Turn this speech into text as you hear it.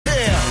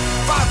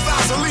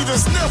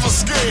that's never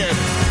scared.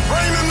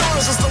 Rain and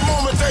noise is the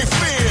moment they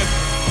feared.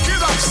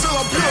 Get up, still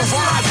a beautiful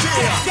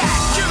idea.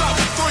 Get up,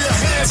 throw your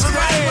hands in the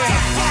air.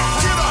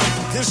 Get up.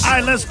 All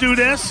right, let's do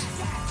this.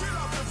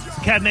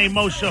 Cat Named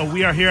Mo Show.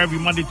 We are here every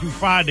Monday through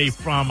Friday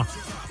from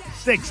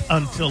 6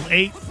 until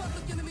 8.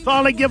 So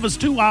all they give us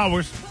 2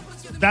 hours.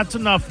 That's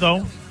enough,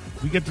 though.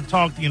 We get to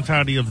talk the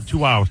entirety of the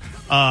 2 hours.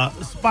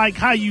 Spike,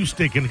 how you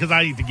sticking? Because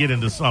I need to get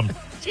into something.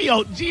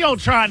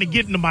 Gio trying to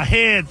get into my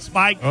head,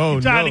 Spike.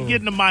 Oh, trying no. to get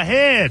into my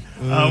head.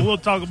 We'll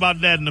talk about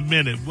that in a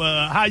minute.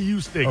 How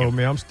you sticking? Oh,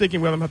 man, I'm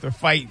sticking with him. I'm going to have to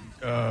fight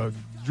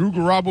Drew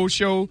Garabo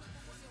show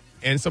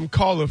and some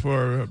caller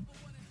for,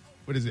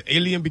 what is it,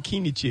 Alien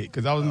Bikini Chick.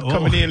 Because I was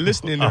coming in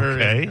listening to her.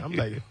 Okay. I'm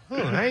like,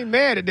 I ain't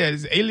mad at that.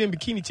 It's Alien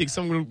Bikini Chick.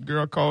 Some little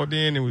girl called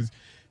in and was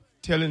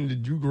telling the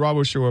Drew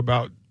Garabo show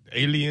about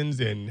aliens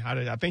and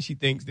I think she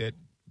thinks that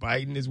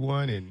Biden is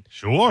one and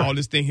Sure. all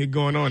this thing here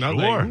going on. I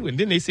was Sure. like, ooh. And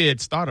then they said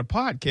start a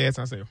podcast.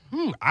 I said,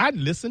 I'd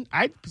listen.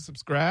 I'd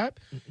subscribe.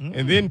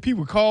 And then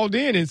people called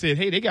in and said,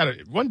 hey, they got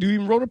one dude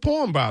even wrote a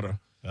poem about her.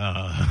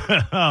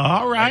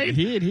 All right. Like,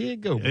 here it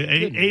go.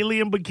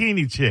 Alien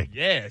Bikini Chick.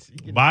 Yes.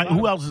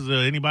 Who else is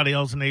anybody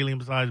else an alien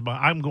besides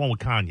Biden? I'm going with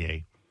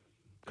Kanye.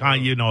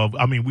 Kanye, we're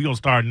going to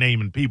start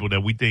naming people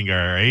that we think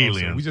are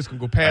aliens. So we just can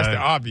go past the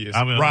obvious.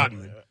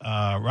 Rodman.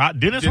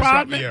 Dennis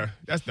Rodman? Yeah,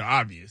 that's the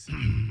obvious.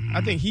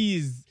 I think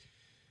he's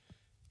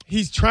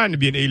trying to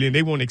be an alien.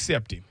 They won't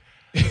accept him.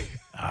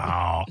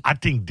 I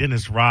think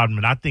Dennis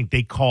Rodman, I think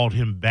they called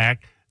him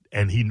back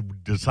and he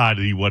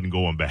decided he wasn't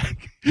going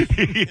back. They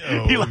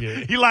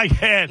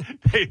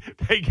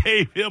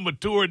gave him a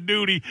tour of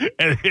duty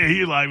and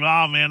he's like,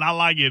 oh man, I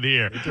like it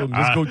here. They told him,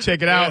 let's go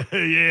check it out.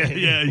 Yeah.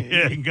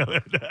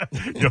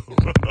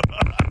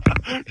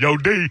 Yo,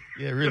 D.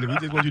 Yeah, really. We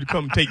just want you to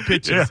come take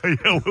pictures.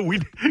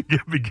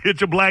 Get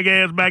your black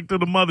ass back to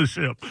the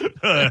mothership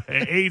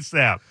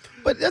ASAP.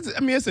 But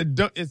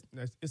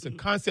it's a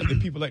concept that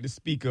people like to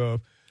speak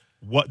of.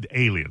 What, the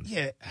aliens?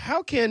 Yeah.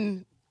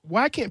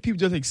 Why can't people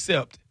just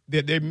accept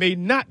that there may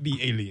not be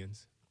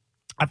aliens?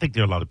 I think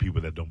there are a lot of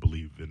people that don't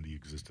believe in the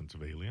existence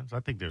of aliens.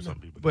 I think there's some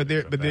people.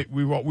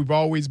 We've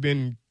always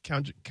been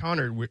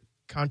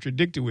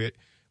contradicted with.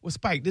 Well,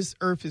 Spike, this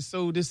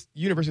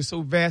universe is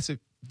so vast.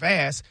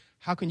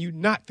 How can you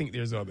not think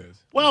there's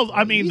others? Well,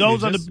 I mean,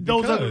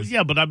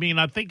 but I mean,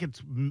 I think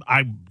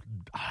I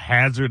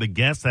hazard a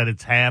guess that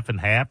it's half and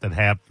half. That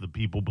half the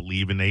people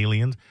believe in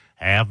aliens,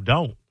 half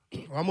don't.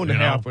 Well, I'm on the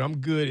half, but I'm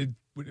good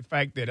with the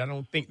fact that I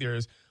don't think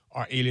there's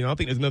our alien. I don't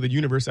think there's another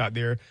universe out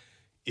there.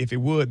 If it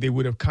would, they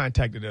would have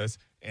contacted us,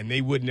 and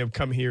they wouldn't have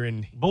come here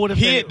and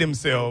hid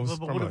themselves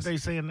from us. What if they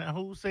saying that?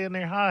 Who's saying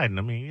they're hiding?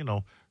 I mean,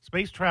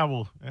 space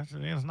travel, that's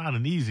not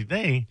an easy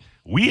thing.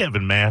 We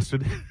haven't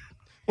mastered it.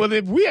 Well,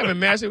 if we haven't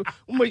mastered it,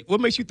 what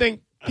makes you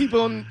think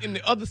people on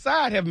the other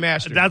side have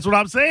mastered it? That's what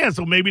I'm saying.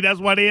 So maybe that's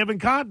why they haven't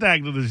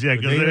contacted us yet,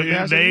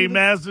 because they ain't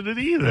mastered it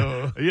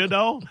either.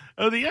 No.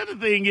 The other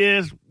thing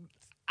is,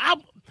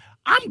 I'm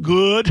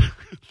good.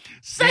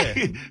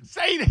 Say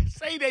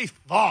they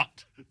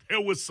thought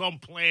there was some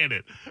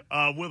planet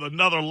with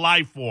another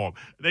life form.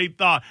 They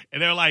thought,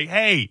 and they're like,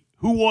 hey,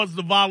 who wants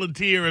to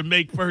volunteer and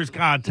make first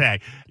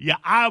contact? Yeah,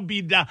 I'll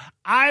be down.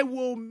 I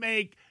will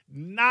make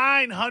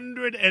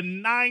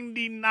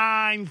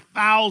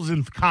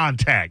 999,000th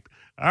contact.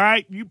 All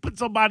right, you put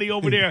somebody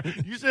over there.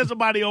 You send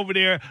somebody over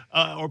there,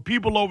 or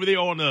people over there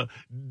on a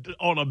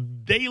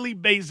daily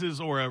basis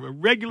or a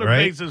regular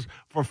basis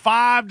for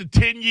 5 to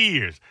 10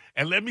 years,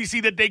 and let me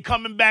see that they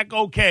coming back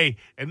okay,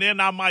 and then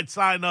I might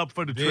sign up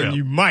for the trip. Then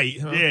you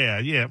might, huh?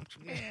 Yeah.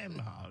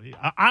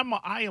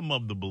 I am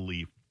of the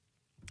belief.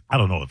 I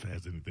don't know if it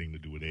has anything to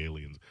do with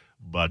aliens,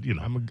 but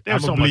I'm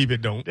believe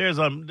it don't.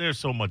 There's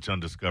so much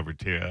undiscovered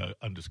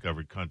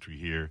country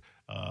here.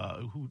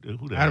 Who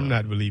I'm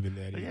not believing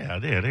that either. Yeah,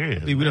 there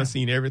is. We done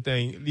seen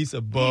everything, at least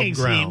above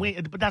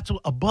ground. But that's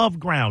above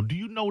ground. Do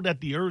you know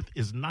that the Earth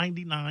is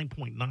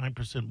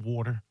 99.9%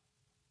 water?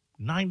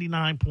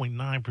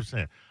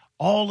 99.9%.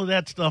 All of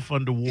that stuff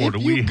underwater.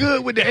 If you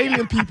good with the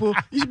alien people,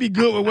 you should be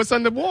good with what's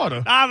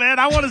underwater. Man,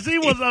 I want to see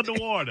what's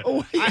underwater.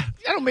 That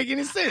don't make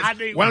any sense.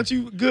 Why don't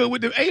you good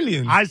with the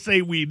aliens? I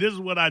say this is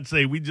what I'd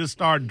say. We just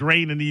start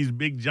draining these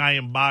big,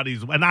 giant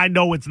bodies. And I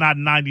know it's not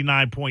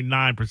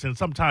 99.9%.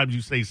 Sometimes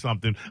you say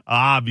something,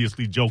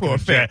 obviously joking.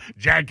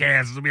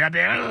 Jackasses will be out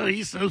there, oh,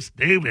 he's so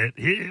stupid.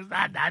 He's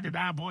not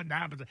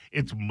 99.9%.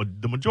 It's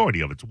the majority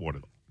of it's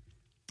water.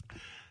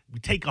 We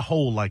take a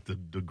hole like the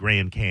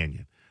Grand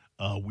Canyon.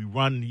 We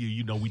run,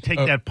 we take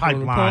that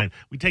pipeline.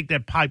 We take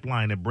that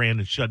pipeline that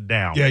Brandon shut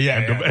down.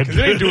 Yeah. Because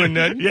it ain't doing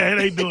nothing. Yeah, it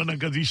ain't doing nothing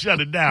because he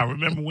shut it down.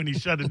 Remember when he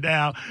shut it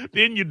down?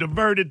 Then you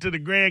divert it to the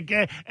Grand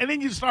Canyon, and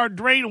then you start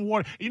draining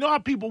water. You know how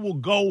people will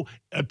go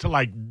to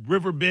like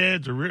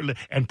riverbeds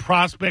and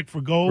prospect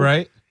for gold?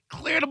 Right.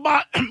 Clear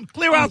out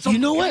some. You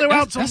know what? And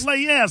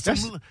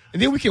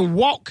then we can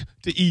walk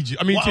to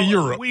Egypt. To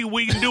Europe.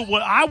 We can do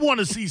what I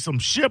want to see some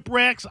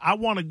shipwrecks. I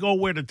want to go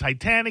where the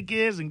Titanic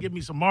is and give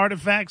me some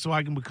artifacts so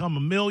I can become a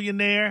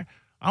millionaire.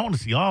 I want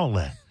to see all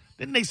that.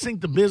 Didn't they sink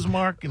the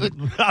Bismarck?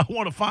 And I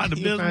want to find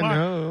the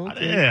Bismarck.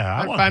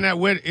 I find out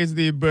what is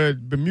the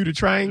Bermuda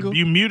Triangle.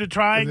 Bermuda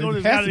Triangle.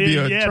 It has to be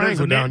a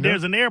triangle down there.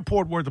 There's an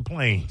airport worth of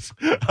planes.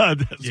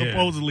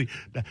 Supposedly,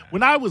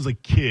 when I was a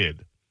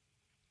kid,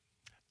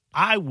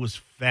 I was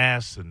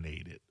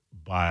fascinated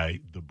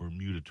by the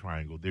Bermuda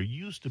Triangle. There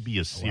used to be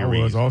a series.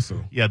 I was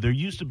also. Yeah, there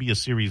used to be a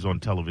series on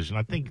television.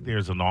 I think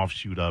there's an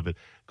offshoot of it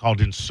called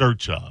In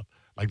Search Of,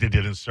 like they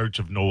did In Search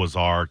of Noah's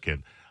Ark.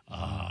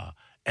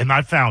 And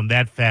I found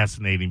that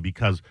fascinating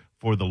because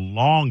for the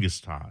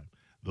longest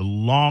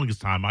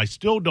time, I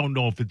still don't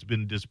know if it's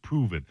been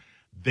disproven,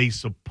 they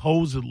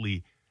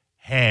supposedly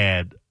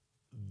had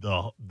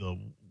the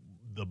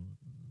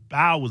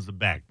bow was the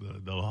back,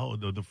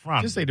 the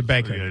front. Just say the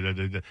back.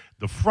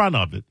 The front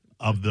of it,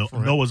 of the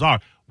Noah's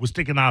Ark, was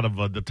sticking out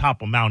of the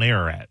top of Mount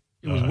Ararat.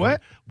 It was what?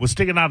 Was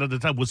sticking out of the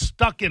top, was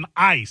stuck in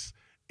ice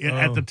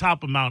at the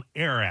top of Mount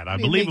Ararat. I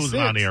believe it was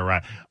Mount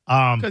Ararat.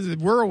 Because the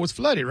world was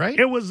flooded, right?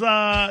 It was,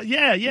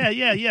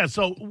 yeah.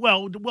 So,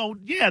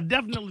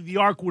 definitely the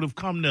Ark would have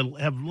come to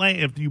have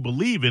land, if you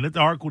believe in it, the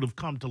Ark would have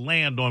come to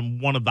land on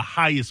one of the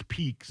highest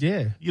peaks,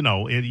 in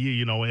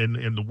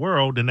the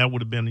world, and that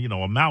would have been,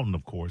 a mountain,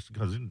 of course,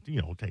 because,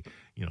 you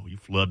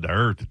flood the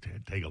earth, it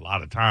take a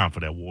lot of time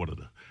for that water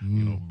to,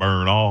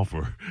 burn off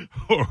or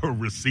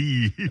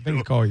recede. I think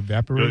it's called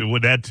evaporate.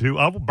 With that too.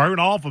 Burn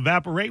off,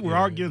 evaporate. We're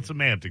arguing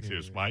semantics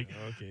here, Spike.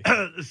 Okay.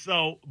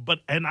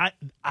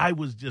 I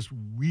was just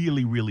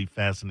really, really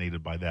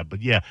fascinated by that.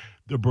 But yeah,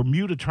 the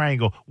Bermuda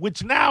Triangle,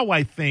 which now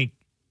I think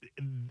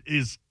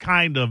is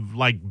kind of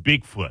like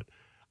Bigfoot.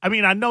 I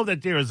mean, I know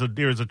that there is a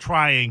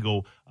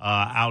triangle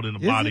out in the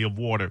body of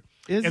water.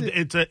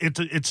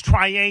 It's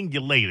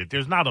triangulated.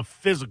 There's not a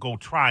physical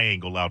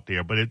triangle out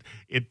there, but it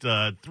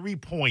 3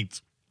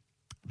 points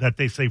that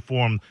they say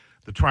form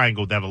the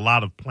triangle that a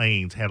lot of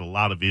planes had a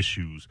lot of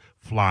issues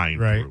flying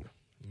through.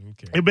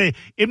 Okay.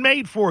 It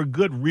made for a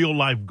good real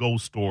life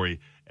ghost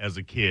story as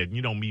a kid.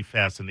 Me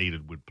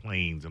fascinated with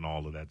planes and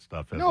all of that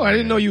stuff. No, I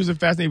didn't know you was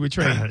fascinated with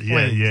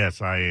planes.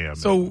 Yes, I am.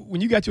 So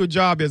when you got your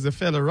job as a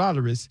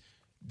federalist,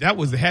 that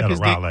was the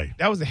happiest day.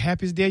 That was the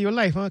happiest day of your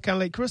life, huh? Kind of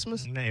like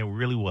Christmas. No, it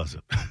really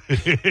wasn't.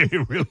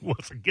 It really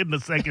wasn't. Getting a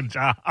second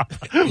job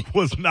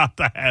was not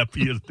the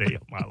happiest day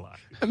of my life.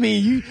 I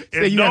mean, you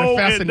say you had a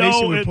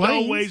fascination with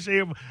planes. No way,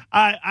 shape.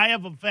 I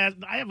have a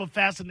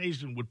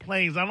fascination with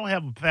planes. I don't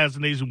have a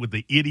fascination with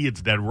the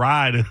idiots that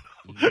ride and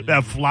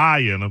that fly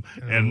in them.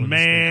 And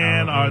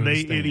man, are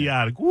they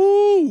idiotic.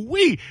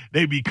 Woo-wee.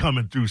 They be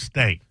coming through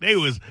stank. They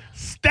was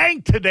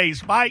stank today,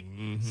 Spike.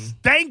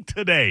 Stank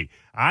today.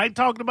 I ain't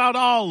talking about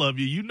all of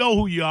you. You know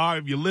who you are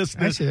if you're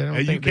listening. Actually,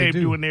 and you came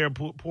through an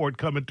airport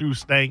coming through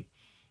stank.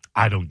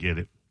 I don't get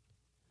it.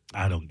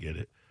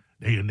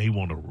 They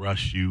want to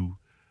rush you.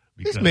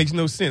 This makes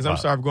no sense. I'm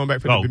sorry for going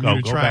back for the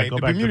Bermuda Triangle.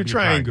 The Bermuda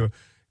Triangle.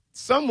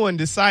 Someone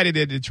decided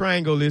that the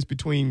triangle is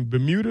between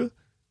Bermuda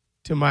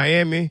to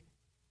Miami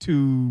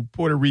to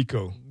Puerto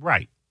Rico.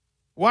 Right.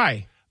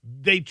 Why?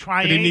 They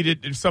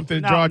needed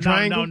something to draw a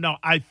triangle? No.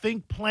 I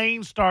think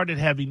planes started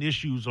having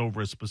issues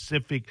over a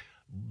specific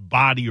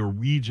body or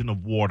region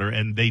of water,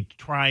 and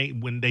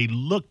when they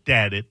looked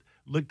at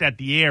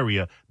the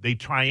area, they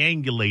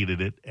triangulated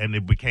it, and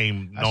it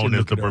became known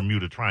as the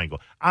Bermuda Triangle.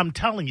 I'm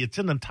telling you, it's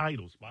in the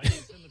title, Spike.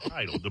 It's in the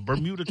title, the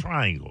Bermuda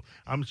Triangle.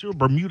 I'm sure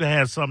Bermuda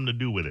has something to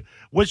do with it.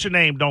 What's your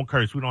name? Don't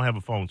curse. We don't have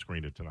a phone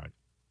screener tonight.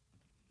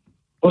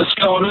 What's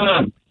going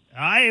on?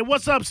 Hey,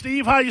 what's up,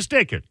 Steve? How you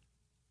sticking?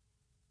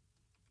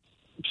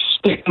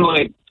 Sticking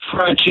like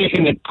fried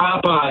chicken at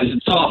Popeyes.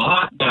 It's all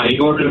hot now.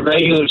 You order the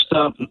regular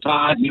stuff, it's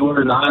hot. You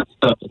order the hot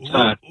stuff, it's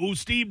hot. Ooh,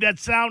 Steve, that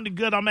sounded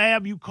good. I'm going to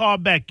have you call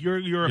back.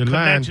 Your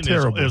connection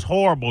is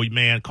horrible,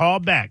 man. Call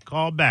back.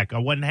 I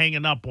wasn't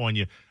hanging up on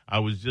you. I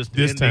was just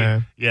this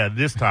time.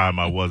 This time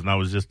I wasn't. I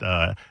was just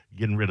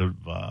getting rid of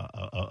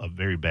a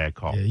very bad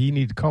cough. Yeah, he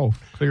needs to cough.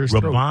 Clear his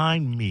throat.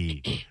 Remind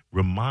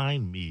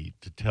me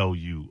to tell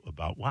you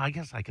about. Well, I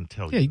guess I can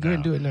tell you. Yeah, you go ahead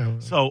and do it now.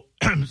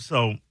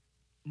 So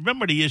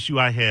remember the issue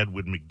I had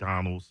with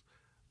McDonald's?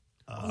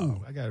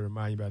 I got to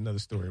remind you about another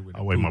story.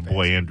 My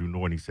boy Andrew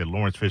Norton, he said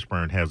Lawrence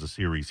Fishburne has a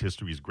series,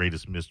 History's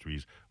Greatest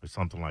Mysteries, or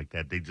something like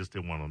that. They just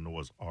did one on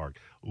Noah's Ark.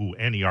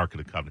 And the Ark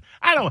of the Covenant.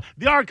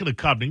 The Ark of the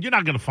Covenant, you're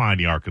not going to find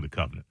the Ark of the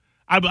Covenant.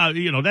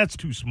 That's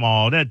too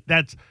small.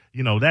 That's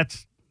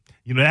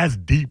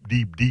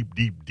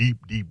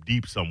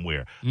deep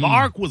somewhere. The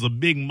Ark was a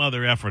big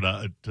mother effort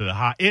to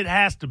hide. It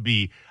has to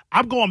be.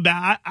 I'm going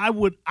back. I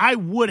would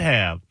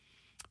have,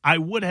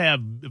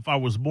 if I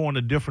was born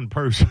a different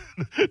person,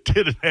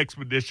 did an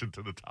expedition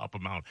to the top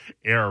of Mount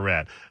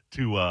Ararat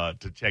to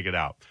check it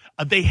out.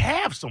 They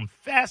have some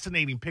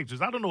fascinating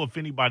pictures. I don't know if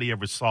anybody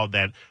ever saw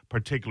that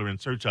particular In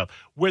Search Of,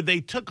 where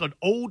they took an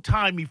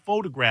old-timey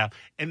photograph,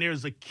 and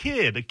there's a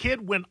kid. A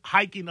kid went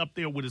hiking up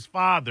there with his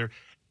father,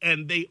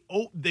 and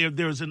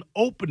there's an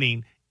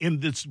opening in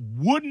this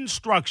wooden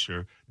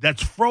structure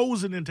that's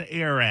frozen into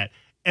Ararat,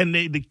 and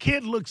the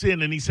kid looks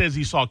in, and he says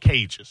he saw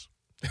cages.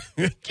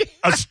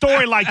 A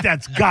story like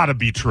that's got to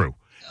be true.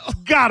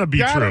 Gotta be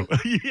true.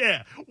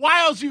 Yeah.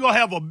 Why else you gonna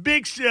have a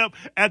big ship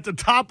at the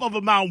top of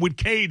a mountain with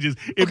cages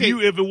if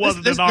it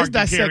wasn't an ark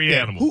to carry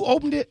animals? Who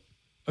opened it?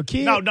 A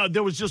kid? No,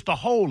 there was just a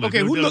hole. Okay,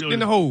 who looked in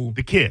the hole?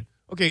 The kid.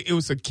 Okay, it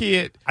was a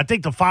kid. I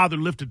think the father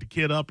lifted the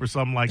kid up or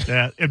something like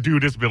that. And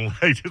dude, it's been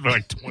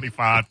like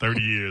 25,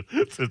 30 years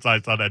since I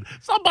saw that.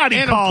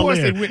 Somebody call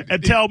in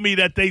and tell me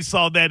that they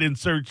saw that in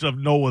Search of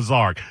Noah's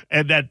Ark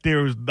and that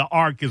the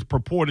ark is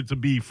purported to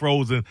be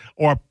frozen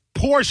or a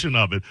portion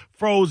of it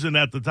frozen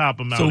at the top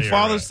of Mount Ararat. So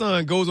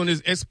father-son goes on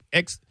his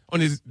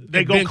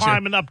They go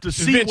climbing up to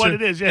see what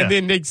it is, yeah. And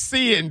then they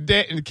see it, and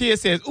the kid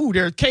says, ooh,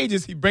 there are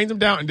cages. He brings them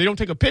down, and they don't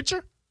take a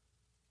picture?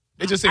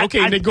 They just say, okay,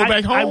 and they go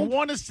back home? I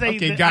want to say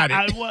okay, got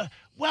it.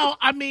 Well,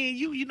 I mean,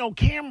 you know,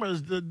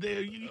 cameras,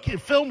 you can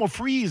film or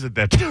freeze at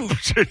that time.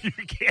 You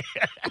can't.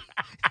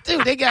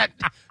 Dude, they got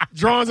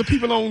drawings of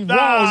people on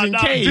walls and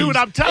caves. Dude,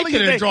 I'm telling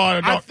you,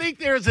 I think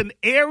there's an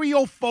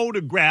aerial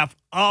photograph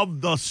of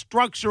the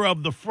structure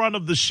of the front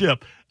of the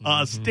ship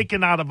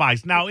sticking out of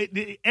ice. Now,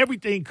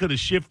 everything could have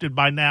shifted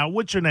by now.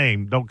 What's your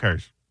name? Don't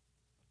curse.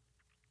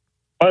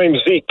 My name's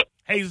Zeke.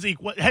 Hey, Zeke,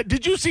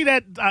 did you see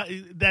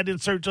that In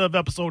Search Of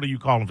episode, or are you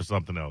calling for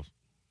something else?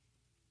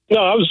 No,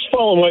 I was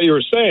following what you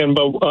were saying,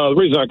 but the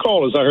reason I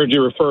called is I heard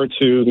you refer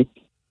to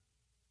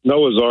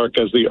Noah's Ark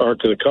as the Ark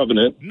of the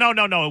Covenant. No. It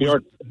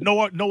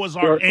was Noah's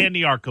Ark and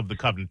the Ark of the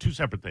Covenant, two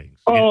separate things.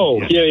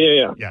 Oh,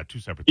 yeah. Yeah, two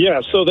separate things.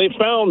 Yeah, so they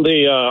found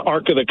the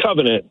Ark of the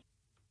Covenant.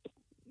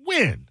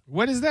 When?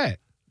 What is that?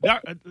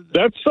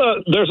 That's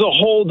there's a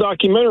whole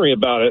documentary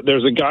about it.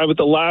 There's a guy with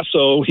the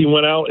lasso. He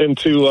went out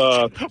into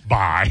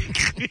Bye.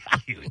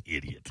 You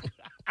idiot.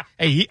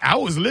 Hey, I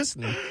was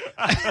listening.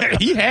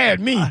 He had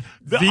me,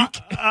 Zeke.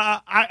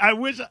 I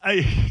wish.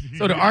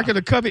 So the Ark of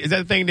the Covenant, is that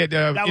the thing that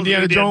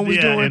Indiana Jones was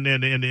doing?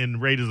 And in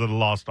Raiders of the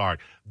Lost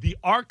Ark. The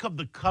Ark of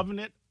the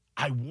Covenant,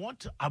 I want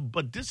to,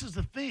 but this is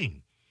the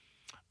thing.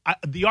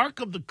 The Ark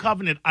of the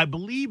Covenant, I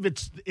believe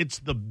it's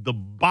the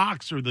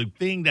box or the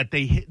thing that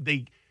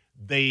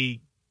they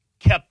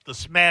kept the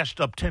smashed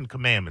up 10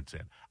 Commandments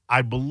in.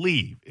 I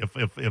believe,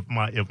 if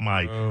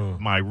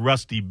my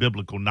rusty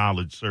biblical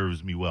knowledge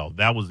serves me well,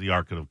 that was the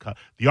Ark of the Covenant.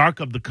 The Ark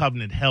of the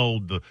Covenant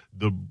held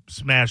the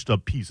smashed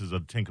up pieces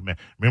of the 10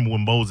 Commandments. Remember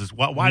when Moses?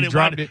 Why did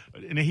it?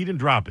 And he didn't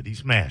drop it. He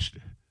smashed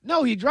it.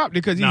 No, he dropped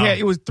it because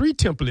it was 3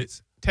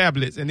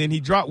 tablets, and then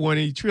he dropped one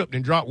and he tripped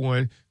and dropped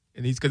one.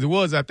 And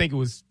because I think it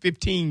was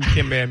 15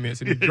 commandments,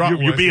 and he dropped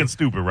one. You're being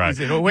stupid, right? He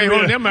said, "Oh wait,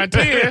 hold on, them are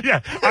 10."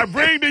 Yeah, I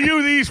bring to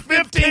you these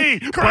 15,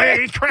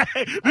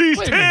 these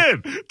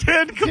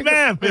 10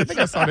 commandments. I think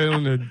I saw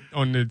that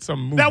on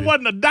some movie. That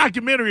wasn't a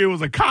documentary; it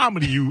was a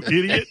comedy. You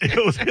idiot!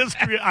 It was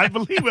history. I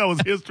believe that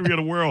was History of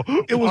the World.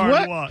 It was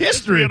what? One.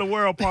 History of the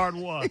World Part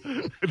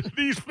 1.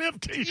 These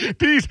 15,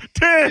 these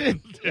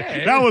 10.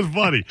 Yeah. That was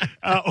funny.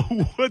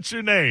 What's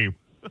your name?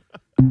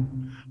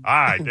 All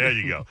right, there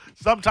you go.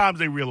 Sometimes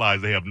they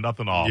realize they have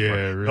nothing to offer.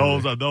 Yeah, really.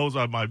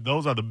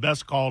 Those are the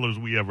best callers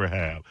we ever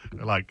have.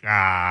 They're like,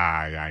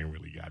 I ain't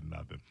really got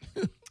nothing.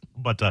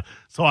 But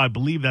so I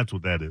believe that's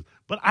what that is.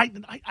 But I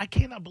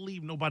cannot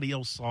believe nobody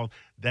else saw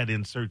that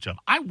In Search Of.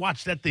 I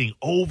watched that thing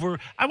over.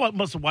 I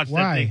must have watched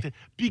that thing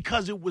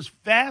because it was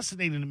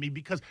fascinating to me,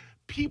 because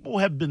people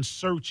have been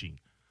searching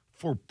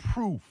for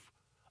proof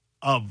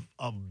of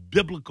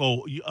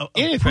biblical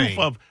proof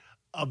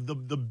of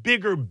the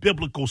bigger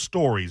biblical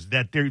stories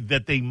that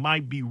they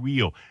might be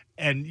real.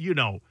 And, you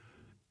know,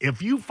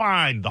 if you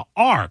find the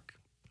ark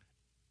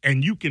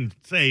and you can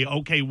say,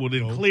 okay, well,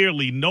 then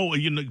clearly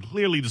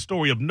the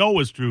story of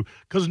Noah is true,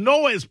 because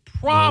Noah is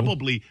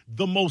probably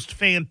the most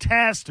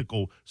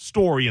fantastical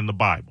story in the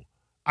Bible.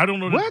 I don't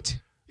know. What?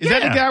 Is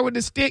that the guy with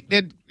the stick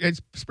that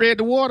spread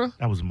the water?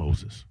 That was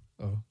Moses.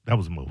 Oh. That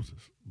was Moses.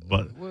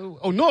 But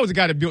Noah was the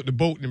guy that built the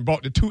boat and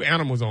brought the 2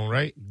 animals on,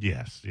 right?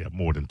 Yes,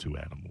 more than 2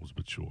 animals,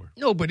 but sure.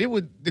 No, but it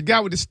was the guy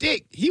with the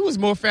stick. He was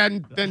more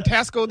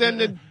fantastical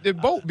than the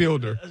boat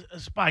builder.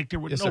 Spike, there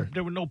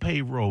were no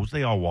paved roads.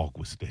 They all walk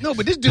with sticks. No,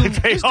 but this dude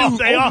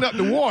opened up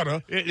the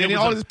water, and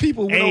all his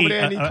people went over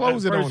there and he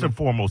closed it on them. First and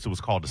foremost, it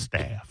was called a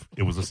staff.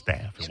 It was a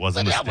staff. It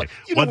wasn't a stick.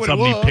 It wasn't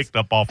something he picked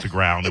up off the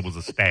ground. It was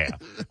a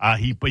staff.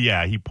 He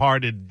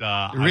parted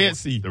the Red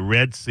Sea. The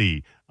Red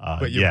Sea.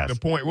 But the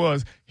point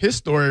was, his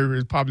story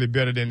is probably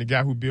better than the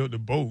guy who built the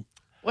boat.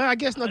 Well, I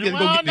guess not. Get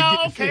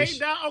the fish.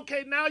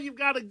 Now you've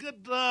got a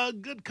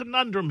good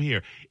conundrum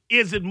here.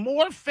 Is it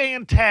more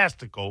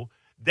fantastical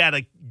that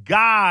a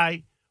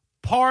guy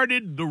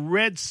parted the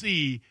Red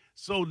Sea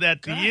so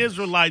that the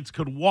Israelites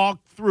could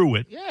walk through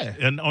it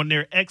and on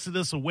their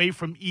exodus away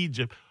from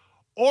Egypt,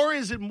 or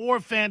is it more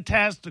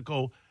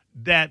fantastical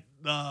that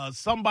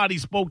somebody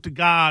spoke to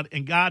God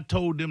and God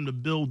told them to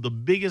build the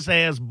biggest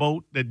ass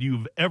boat that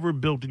you've ever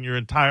built in your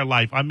entire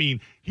life? I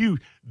mean, you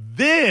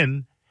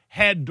then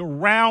had to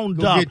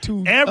round up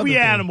every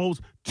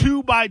animals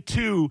 2 by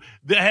 2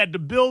 that had to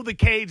build the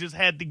cages,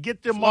 had to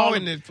get them all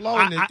in the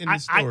story.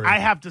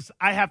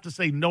 I have to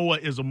say Noah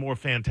is a more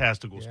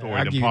fantastical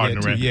story than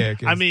Pardon the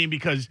Rent. I mean,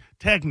 because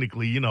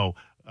technically,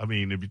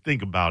 if you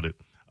think about it,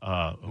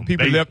 The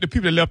people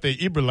that left their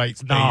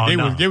Ibralites,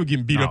 they were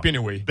getting beat up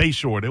anyway.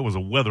 Bayshore, there was a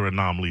weather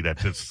anomaly that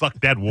just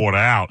sucked that water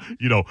out.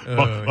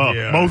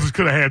 Moses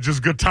could have had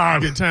just good time.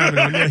 Good time.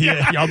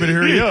 Y'all better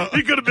hurry up.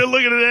 He could have been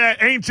looking at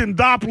that ancient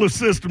Doppler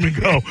system and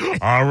go,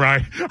 all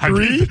right. I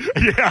need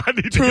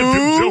to get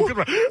them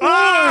jokers.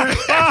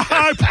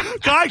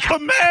 I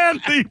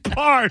command thee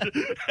part.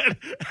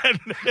 And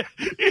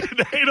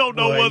they don't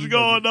know what's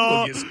going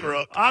on.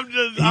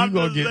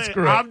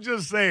 I'm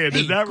just saying.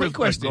 Hey, quick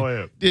question. Go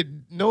ahead.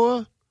 Did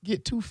Noah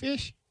get 2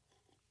 fish?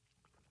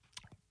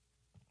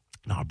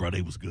 Nah, bro,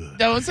 they was good.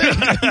 That was saying.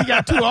 He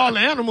got 2 all the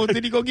animals.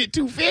 Did he go get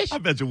 2 fish? I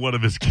bet you one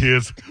of his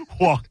kids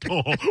walked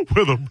on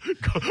with a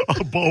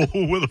bowl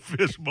with a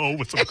fish bowl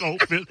with some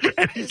goldfish,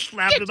 and he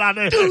slapped it out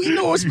there. Dude, you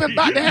know what's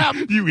about to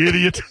happen. You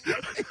idiot.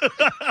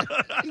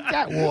 He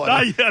got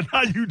water.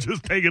 Now you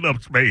just taking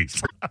up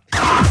space.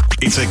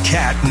 It's a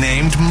cat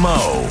named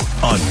Mo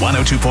on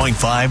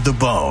 102.5 The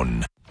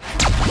Bone.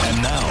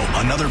 And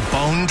now, another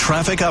Bone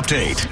traffic update.